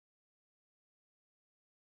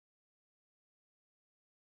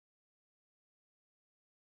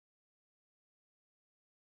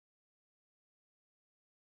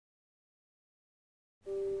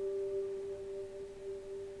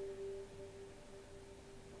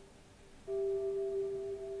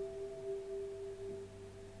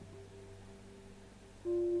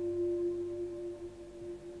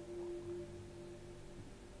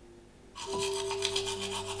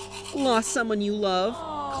Lost someone you love?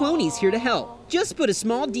 Cloney's here to help. Just put a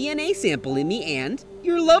small DNA sample in me and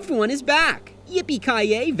your loved one is back.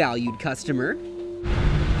 Yippee-ki-yay, valued customer.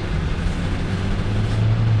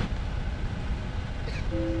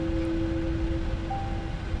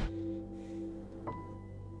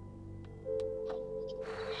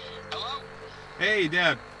 Hello? Hey,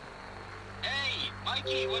 Dad. Hey,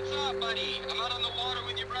 Mikey, what's up, buddy? I'm out on the water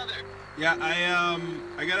with your brother. Yeah,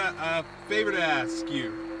 I got a favor to ask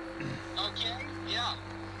you. Okay, yeah.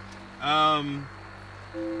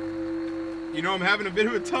 You know, I'm having a bit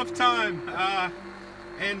of a tough time,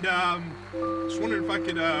 and just wondering if I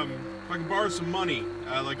could borrow some money,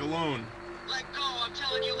 like a loan. Let go, I'm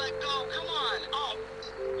telling you, let go, come on. Oh,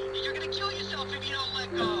 you're gonna kill yourself if you don't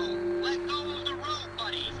let go. Let go of the rope,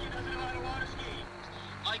 buddy. He doesn't know how to water ski.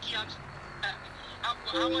 Mikey,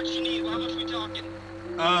 how much you need? How much we talking?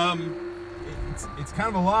 It's kind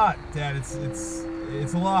of a lot, Dad. It's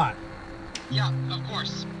a lot. Yeah, of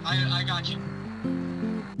course. I got you.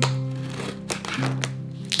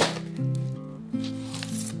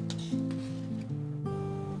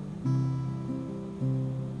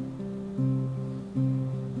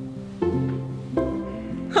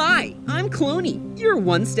 Hi, I'm Cloney. You're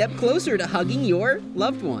one step closer to hugging your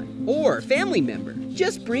loved one or family member.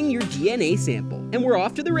 Just bring your DNA sample and we're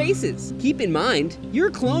off to the races. Keep in mind,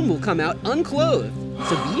 your clone will come out unclothed,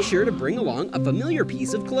 so be sure to bring along a familiar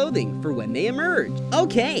piece of clothing for when they emerge.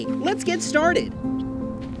 Okay, let's get started.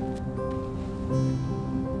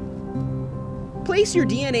 Place your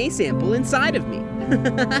DNA sample inside of me.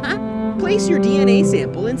 Place your DNA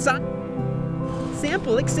sample inside.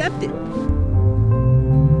 Sample accepted.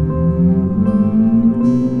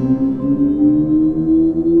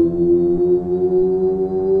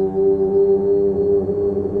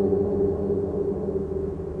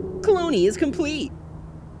 Cloney is complete.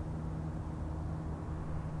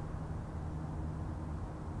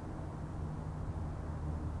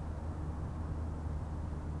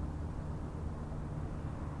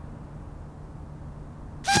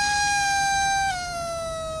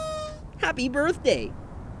 Happy birthday!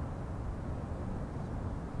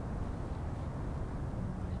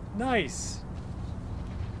 Nice.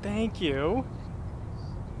 Thank you.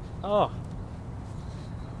 Oh.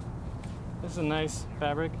 This is a nice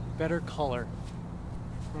fabric, better color.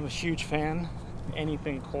 I'm a huge fan of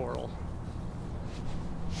anything coral.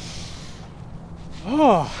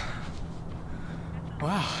 Oh.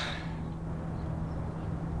 Wow.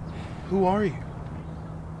 Who are you?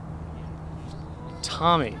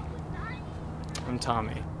 Tommy. I'm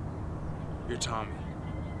Tommy. You're Tommy.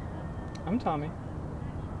 I'm Tommy.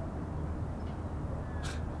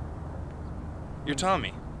 You're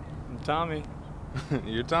Tommy. I'm Tommy.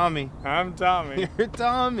 You're Tommy. I'm Tommy. You're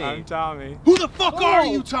Tommy. I'm Tommy. Who the fuck are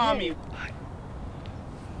you, Tommy?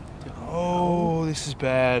 Oh, this is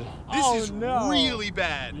bad. This is no. really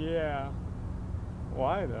bad. Yeah.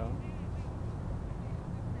 Why though?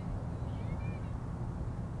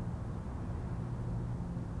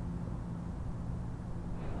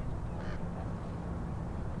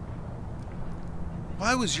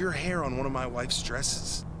 Why was your hair on one of my wife's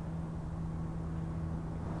dresses?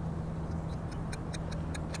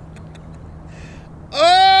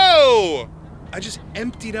 Oh! I just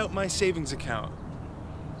emptied out my savings account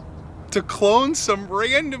to clone some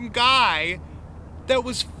random guy that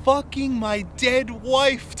was fucking my dead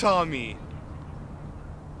wife, Tommy.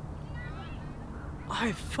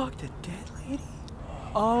 I fucked a dead lady?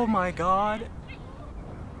 Oh my god.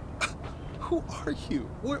 Who are you?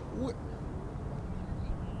 Where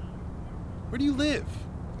do you live?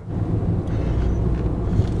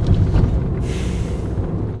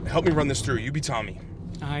 Help me run this through. You be Tommy.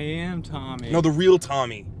 I am Tommy. No, the real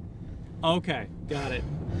Tommy. Okay, got it.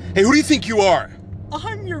 Hey, who do you think you are?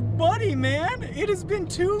 I'm your buddy, man. It has been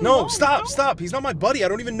too long. No, stop. He's not my buddy. I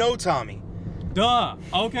don't even know Tommy. Duh.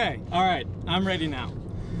 Okay, all right. I'm ready now.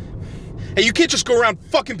 Hey, you can't just go around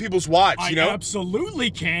fucking people's wives, you know? I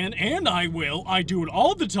absolutely can, and I will. I do it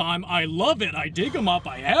all the time. I love it. I dig them up.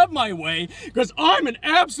 I have my way, because I'm an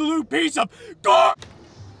absolute piece of garbage.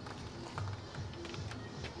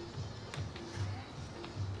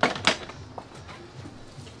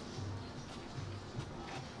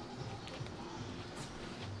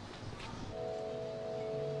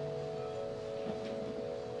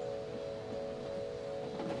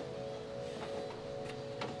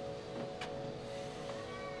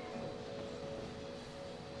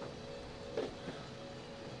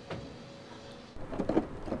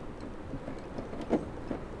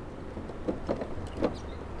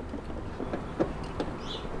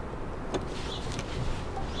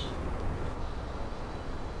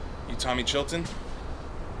 Tommy Chilton?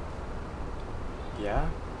 Yeah?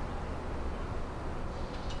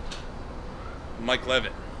 Mike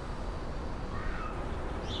Levitt.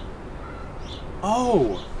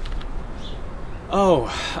 Oh!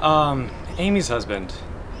 Amy's husband.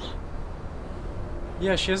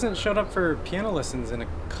 Yeah, she hasn't showed up for piano lessons in a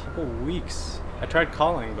couple weeks. I tried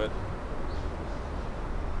calling, but...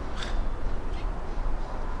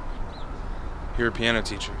 You're a piano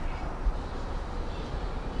teacher.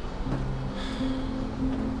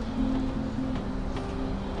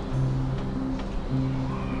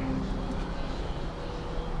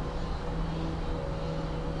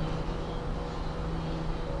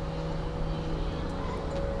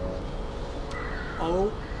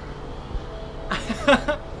 Oh.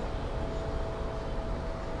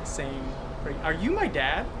 Same. Are you my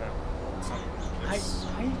dad? No, it's not. I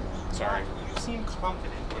Sorry. You seem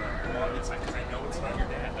confident. Well, it's because I know it's not your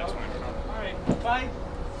dad. That's why I'm confident. Alright, bye,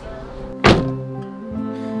 sir.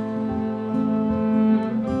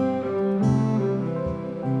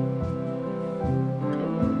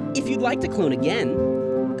 If you'd like to clone again,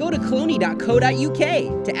 go to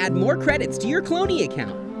cloney.co.uk to add more credits to your Cloney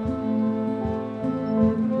account.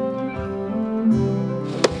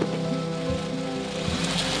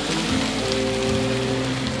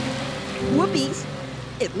 Whoopies!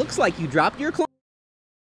 It looks like you dropped your clone.